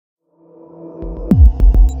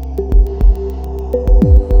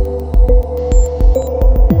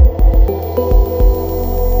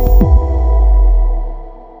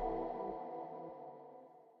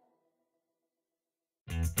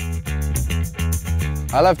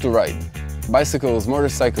I love to ride. Bicycles,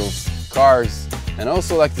 motorcycles, cars, and I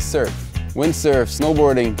also like to surf. Windsurf,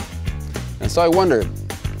 snowboarding. And so I wondered,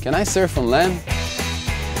 can I surf on land?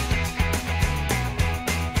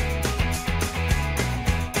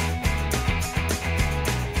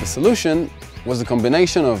 The solution was a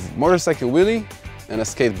combination of motorcycle wheelie and a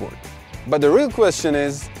skateboard. But the real question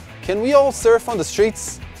is, can we all surf on the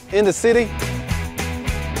streets in the city?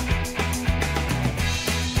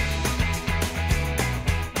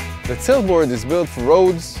 The Tiltboard is built for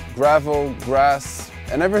roads, gravel, grass,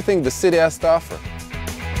 and everything the city has to offer.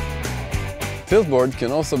 Tiltboard can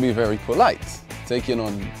also be very polite, taken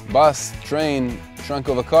on bus, train, trunk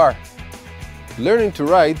of a car. Learning to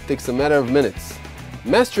ride takes a matter of minutes.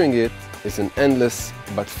 Mastering it is an endless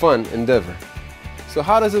but fun endeavor. So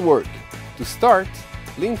how does it work? To start,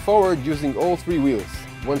 lean forward using all three wheels.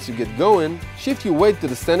 Once you get going, shift your weight to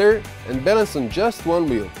the center and balance on just one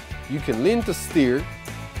wheel. You can lean to steer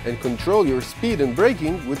and control your speed and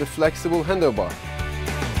braking with a flexible handlebar.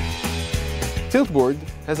 Tiltboard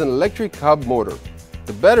has an electric hub motor.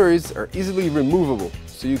 The batteries are easily removable,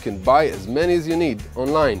 so you can buy as many as you need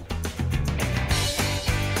online.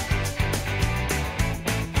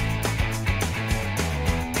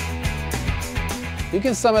 You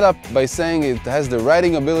can sum it up by saying it has the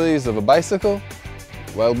riding abilities of a bicycle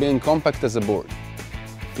while being compact as a board.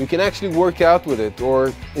 You can actually work out with it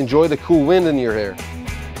or enjoy the cool wind in your hair.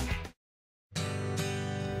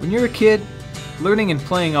 When you're a kid, learning and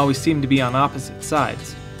playing always seem to be on opposite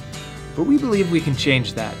sides. But we believe we can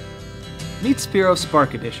change that. Meet Sphero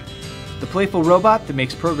Spark Edition, the playful robot that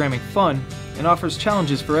makes programming fun and offers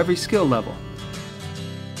challenges for every skill level.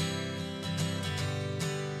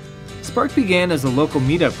 Spark began as a local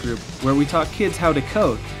meetup group where we taught kids how to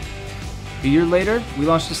code. A year later, we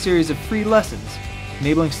launched a series of free lessons,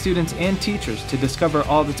 enabling students and teachers to discover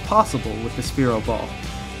all that's possible with the Sphero Ball.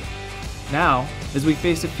 Now, as we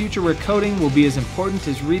face a future where coding will be as important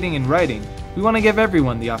as reading and writing, we want to give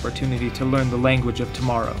everyone the opportunity to learn the language of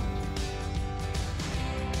tomorrow.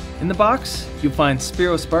 In the box, you'll find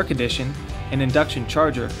Sphero Spark Edition, an induction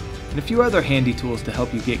charger, and a few other handy tools to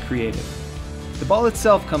help you get creative. The ball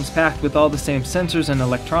itself comes packed with all the same sensors and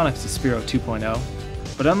electronics as Sphero 2.0,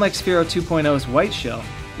 but unlike Sphero 2.0's white shell,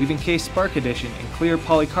 we've encased Spark Edition in clear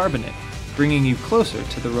polycarbonate, bringing you closer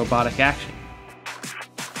to the robotic action.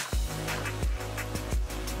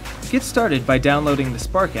 Get started by downloading the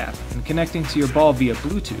Spark app and connecting to your ball via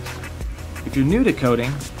Bluetooth. If you're new to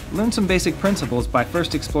coding, learn some basic principles by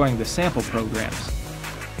first exploring the sample programs.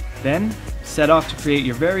 Then, set off to create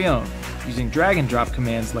your very own, using drag and drop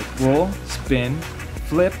commands like roll, spin,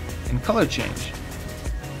 flip, and color change.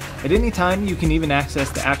 At any time, you can even access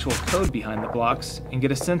the actual code behind the blocks and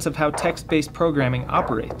get a sense of how text-based programming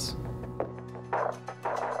operates.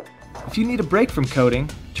 If you need a break from coding,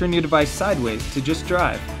 turn your device sideways to just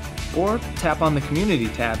drive, or tap on the Community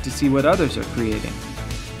tab to see what others are creating.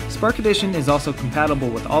 Spark Edition is also compatible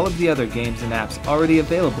with all of the other games and apps already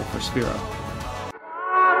available for Sphero.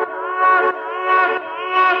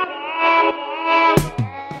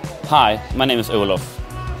 Hi, my name is Olof.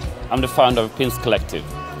 I'm the founder of Pins Collective.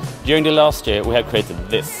 During the last year we have created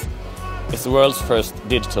this. It's the world's first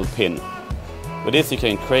digital pin. With this you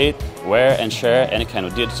can create, wear and share any kind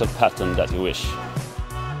of digital pattern that you wish.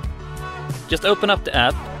 Just open up the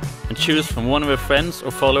app and choose from one of your friends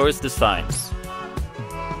or followers' designs.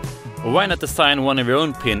 Or why not design one of your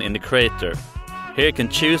own pin in the creator? Here you can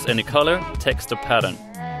choose any color, text or pattern.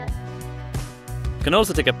 You can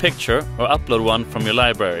also take a picture or upload one from your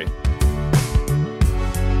library.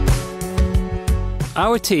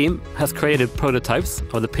 Our team has created prototypes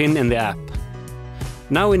of the pin in the app.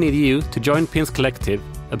 Now we need you to join Pins Collective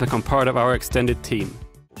and become part of our extended team.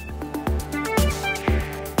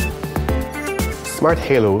 Smart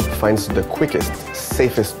Halo finds the quickest,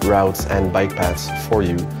 safest routes and bike paths for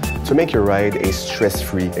you to make your ride a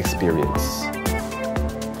stress-free experience.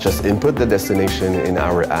 Just input the destination in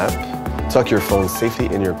our app, tuck your phone safely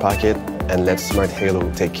in your pocket, and let Smart Halo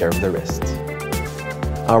take care of the rest.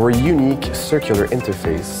 Our unique circular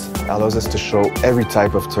interface allows us to show every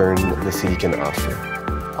type of turn the city can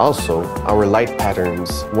offer. Also, our light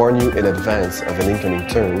patterns warn you in advance of an incoming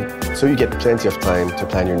turn, so you get plenty of time to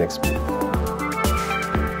plan your next move.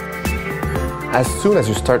 As soon as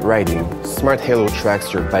you start riding, Smart Halo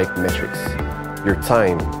tracks your bike metrics, your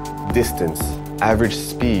time, distance, average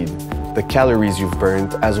speed, the calories you've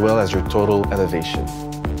burned, as well as your total elevation.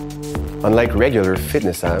 Unlike regular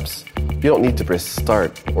fitness apps, you don't need to press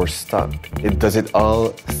start or stop. It does it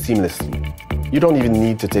all seamlessly. You don't even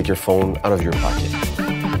need to take your phone out of your pocket.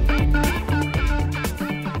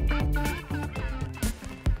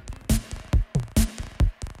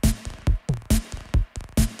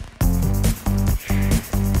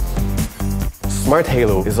 Smart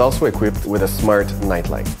Halo is also equipped with a smart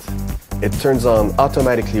nightlight. It turns on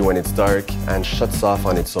automatically when it's dark and shuts off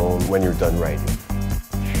on its own when you're done riding.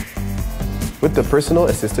 With the personal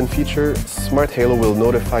assistant feature, Smart Halo will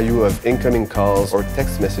notify you of incoming calls or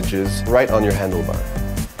text messages right on your handlebar.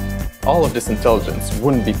 All of this intelligence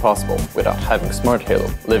wouldn't be possible without having Smart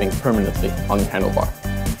Halo living permanently on your handlebar.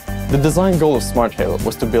 The design goal of Smart Halo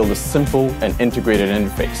was to build a simple and integrated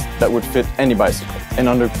interface that would fit any bicycle and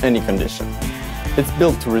under any condition. It's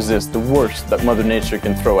built to resist the worst that Mother Nature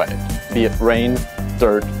can throw at it, be it rain,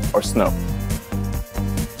 dirt, or snow.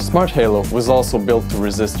 Smart Halo was also built to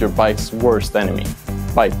resist your bike's worst enemy,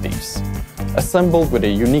 bike thieves. Assembled with a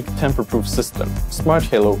unique tamper-proof system, Smart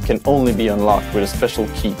Halo can only be unlocked with a special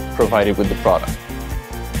key provided with the product.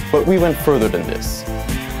 But we went further than this.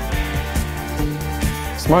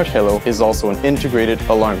 Smart Halo is also an integrated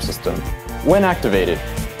alarm system. When activated,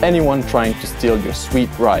 anyone trying to steal your sweet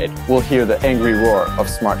ride will hear the angry roar of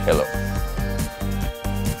Smart Halo.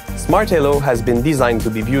 Smart Halo has been designed to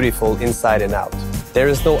be beautiful inside and out. There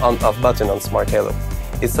is no on-off button on Smart Halo.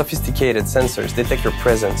 Its sophisticated sensors detect your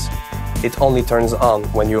presence. It only turns on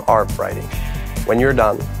when you are riding. When you're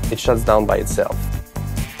done, it shuts down by itself.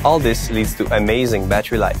 All this leads to amazing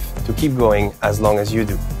battery life to keep going as long as you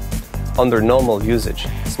do. Under normal usage,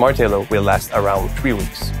 Smart Halo will last around 3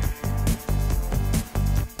 weeks.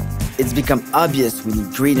 It's become obvious we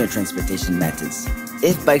need greener transportation methods.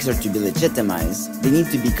 If bikes are to be legitimized, they need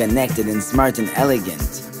to be connected and smart and elegant.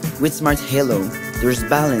 With Smart Halo, there's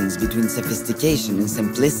balance between sophistication and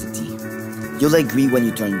simplicity. You'll agree when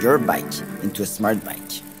you turn your bike into a smart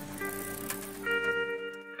bike.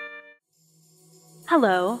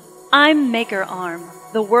 Hello, I'm Maker Arm,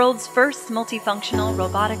 the world's first multifunctional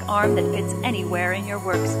robotic arm that fits anywhere in your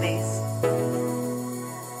workspace.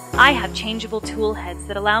 I have changeable tool heads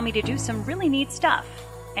that allow me to do some really neat stuff,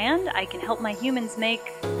 and I can help my humans make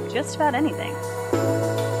just about anything.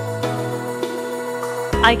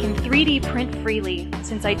 I can 3D print freely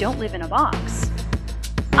since I don't live in a box.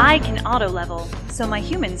 I can auto-level so my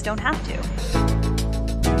humans don't have to.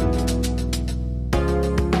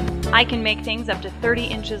 I can make things up to 30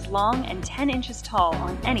 inches long and 10 inches tall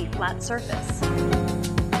on any flat surface.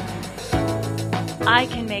 I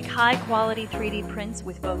can make high-quality 3D prints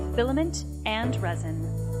with both filament and resin.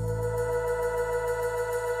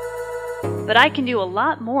 But I can do a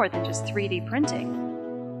lot more than just 3D printing.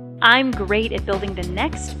 I'm great at building the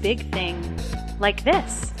next big thing, like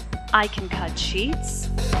this. I can cut sheets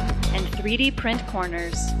and 3D print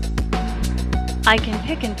corners. I can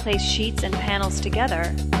pick and place sheets and panels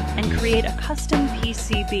together and create a custom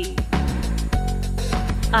PCB.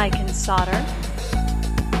 I can solder,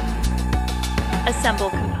 assemble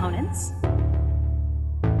components.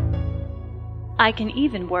 I can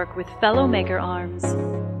even work with fellow Maker Arms.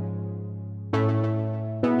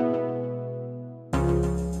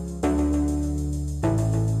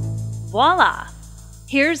 Voila!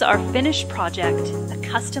 Here's our finished project, a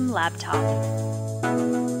custom laptop.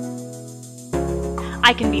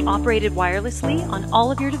 I can be operated wirelessly on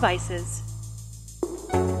all of your devices.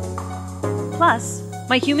 Plus,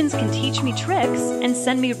 my humans can teach me tricks and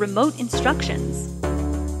send me remote instructions.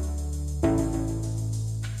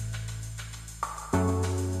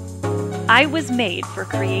 I was made for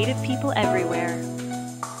creative people everywhere.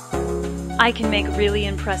 I can make really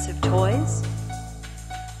impressive toys,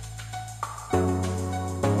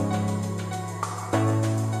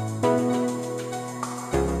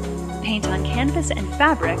 paint on canvas and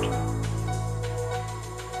fabric,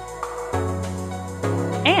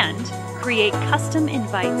 and create custom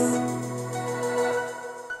invites.